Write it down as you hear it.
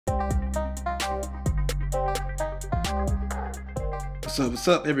What's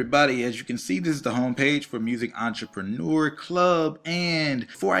up, everybody? As you can see, this is the homepage for Music Entrepreneur Club. And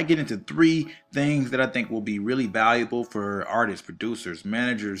before I get into 3 things that I think will be really valuable for artists, producers,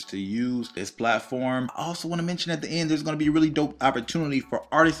 managers to use this platform, I also want to mention at the end, there's going to be a really dope opportunity for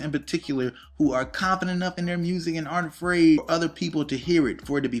artists in particular who are confident enough in their music and aren't afraid for other people to hear it,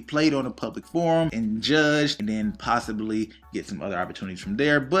 for it to be played on a public forum and judged, and then possibly get some other opportunities from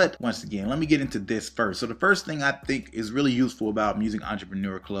there. But once again, let me get into this first. So the first thing I think is really useful about Music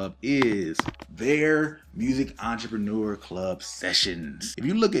Entrepreneur Club is their Music Entrepreneur Club sessions. If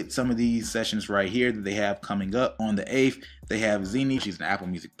you look at some of these sessions right here that they have coming up on the 8th, they have Zini, she's an Apple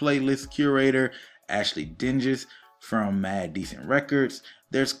Music playlist curator, Ashley Dinges from Mad Decent Records.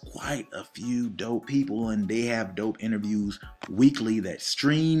 There's quite a few dope people, and they have dope interviews weekly that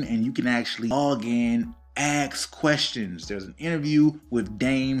stream, and you can actually log in, ask questions. There's an interview with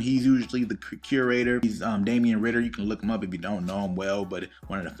Dame. He's usually the curator. He's Damian Ritter. You can look him up if you don't know him well, but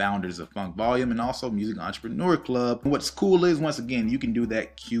one of the founders of Funk Volume and also Music Entrepreneur Club. What's cool is, once again, you can do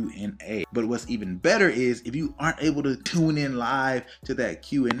that Q&A. But what's even better is, if you aren't able to tune in live to that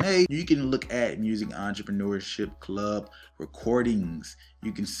Q&A, you can look at Music Entrepreneurship Club recordings.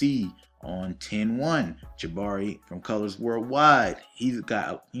 You can see on 10/1, Jabari from Colors Worldwide, he's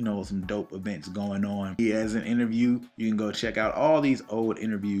got, some dope events going on. He has an interview. You can go check out all these old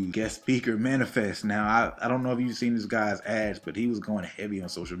interviews. Guest speaker Manifest. Now, I don't know if you've seen this guy's ads, but he was going heavy on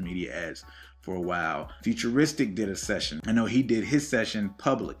social media ads for a while. Futuristic did a session. I know he did his session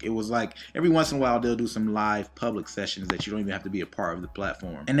public. It was like every once in a while they'll do some live public sessions that you don't even have to be a part of the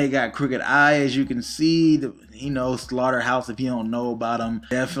platform. And they got Crooked Eye, as you can see, Slaughterhouse, if you don't know about him.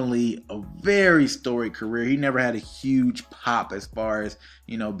 Definitely a very storied career. He never had a huge pop as far as,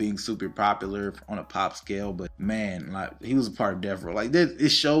 being super popular on a pop scale, but man, he was a part of Death Row. It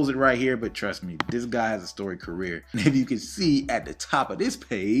shows it right here, but trust me, this guy has a storied career. And if you can see at the top of this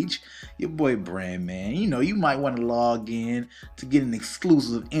page, your boy BrandMan, you might want to log in to get an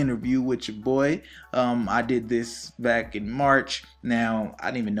exclusive interview with your boy. I did this back in March. Now, I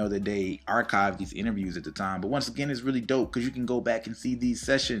didn't even know that they archived these interviews at the time, but once again, it's really dope because you can go back and see these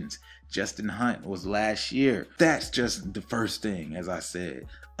sessions. Justin Hunt was last year. That's just the first thing, as I said.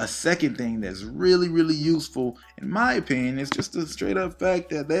 A second thing that's really, really useful, in my opinion, is just the straight up fact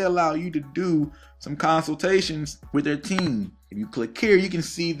that they allow you to do some consultations with their team. If you click here, you can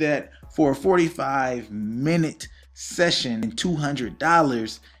see that for a 45-minute session and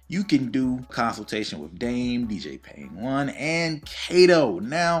 $200, you can do consultation with Dame, DJ Payne 1, and Kato.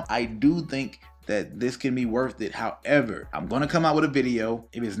 Now, I do think that this can be worth it. However, I'm going to come out with a video.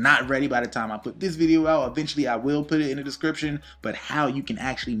 If it's not ready by the time I put this video out, eventually I will put it in the description, but how you can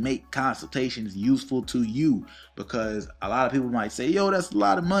actually make consultations useful to you, because a lot of people might say, yo, that's a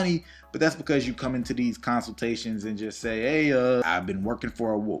lot of money, but that's because you come into these consultations and just say, hey, I've been working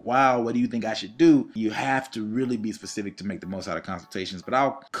for a while, what do you think I should do? You have to really be specific to make the most out of consultations, but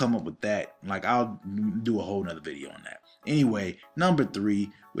I'll come up with that. I'll do a whole nother video on that. Anyway, number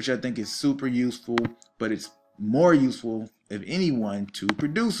 3, which I think is super useful, but it's more useful, if anyone, to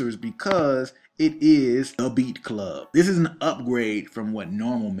producers, because it is the Beat Club. This is an upgrade from what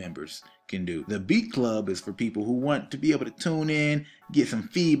normal members can do. The Beat Club is for people who want to be able to tune in, get some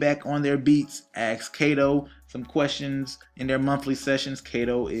feedback on their beats, ask Kato some questions in their monthly sessions.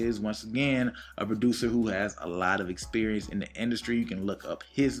 Kato is, once again, a producer who has a lot of experience in the industry. You can look up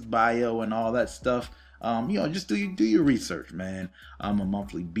his bio and all that stuff. Just do your research, man. A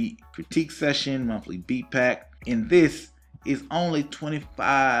monthly beat critique session, monthly beat pack, and this is only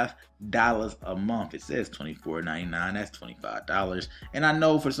 $25 a month. It says $24.99. That's $25. And I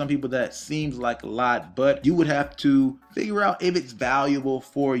know for some people that seems like a lot, but you would have to figure out if it's valuable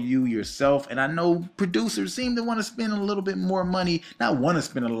for you yourself. And I know producers seem to want to spend a little bit more money. Not want to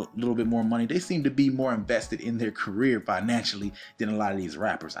spend a little bit more money. They seem to be more invested in their career financially than a lot of these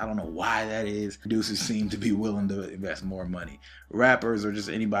rappers. I don't know why that is. Producers seem to be willing to invest more money. Rappers or just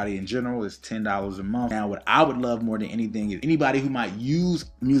anybody in general is $10 a month. Now, what I would love more than anything is anybody who might use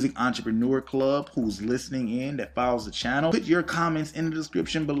Music Entrepreneur Club who's listening in, that follows the channel, put your comments in the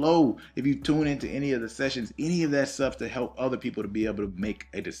description below. If you tune into any of the sessions, any of that stuff to help other people to be able to make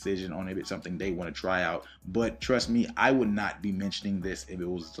a decision on if it's something they want to try out. But trust me, I would not be mentioning this if it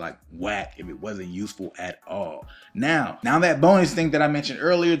was whack, if it wasn't useful at all. Now that bonus thing that I mentioned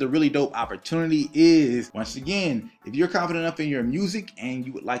earlier, the really dope opportunity is, once again, if you're confident enough in your music and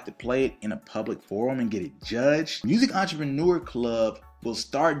you would like to play it in a public forum and get it judged, Music Entrepreneur Club will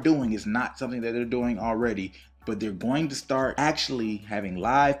start doing, it's not something that they're doing already, but they're going to start actually having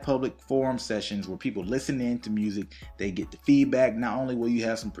live public forum sessions where people listen in to music, they get the feedback. Not only will you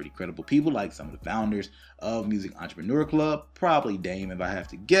have some pretty credible people like some of the founders of Music Entrepreneur Club, probably Dame if I have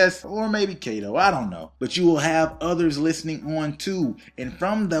to guess, or maybe Kato, I don't know, but you will have others listening on too. And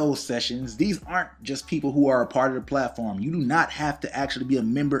from those sessions, these aren't just people who are a part of the platform. You do not have to actually be a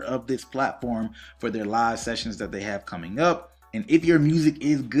member of this platform for their live sessions that they have coming up. And if your music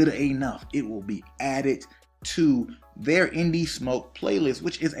is good enough, it will be added to their Indie Smoke playlist,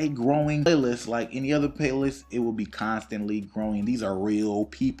 which is a growing playlist. Like any other playlist, it will be constantly growing. These are real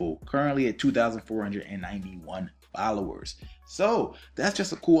people, currently at 2,491 followers. So that's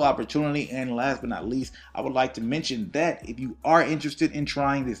just a cool opportunity. And last but not least, I would like to mention that if you are interested in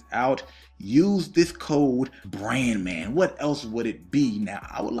trying this out, use this code BrandMan. What else would it be? Now,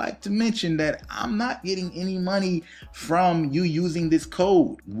 I would like to mention that I'm not getting any money from you using this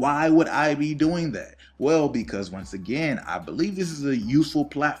code. Why would I be doing that? Well, because once again, I believe this is a useful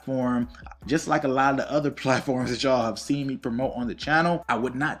platform. Just like a lot of the other platforms that y'all have seen me promote on the channel, I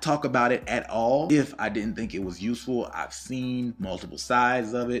would not talk about it at all if I didn't think it was useful. I've seen multiple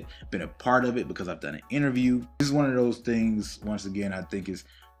sides of it, been a part of it because I've done an interview. This is one of those things, once again, I think is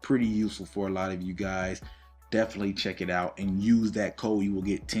pretty useful for a lot of you guys. Definitely check it out and use that code. You will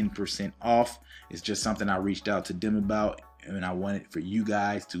get 10% off. It's just something I reached out to them about and I wanted for you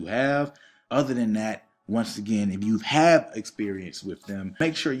guys to have. Other than that, once again, if you have experience with them,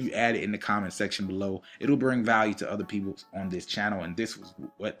 make sure you add it in the comment section below. It'll bring value to other people on this channel, and this was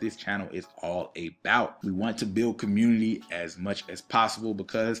what this channel is all about. We want to build community as much as possible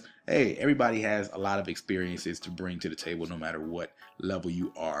because, hey, everybody has a lot of experiences to bring to the table no matter what level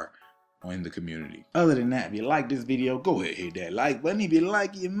you are in the community. Other than that, if you like this video, go ahead, hit that like button. If you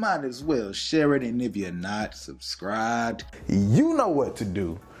like it, you might as well share it, and if you're not subscribed, you know what to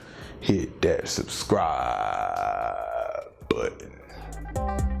do. Hit that subscribe button.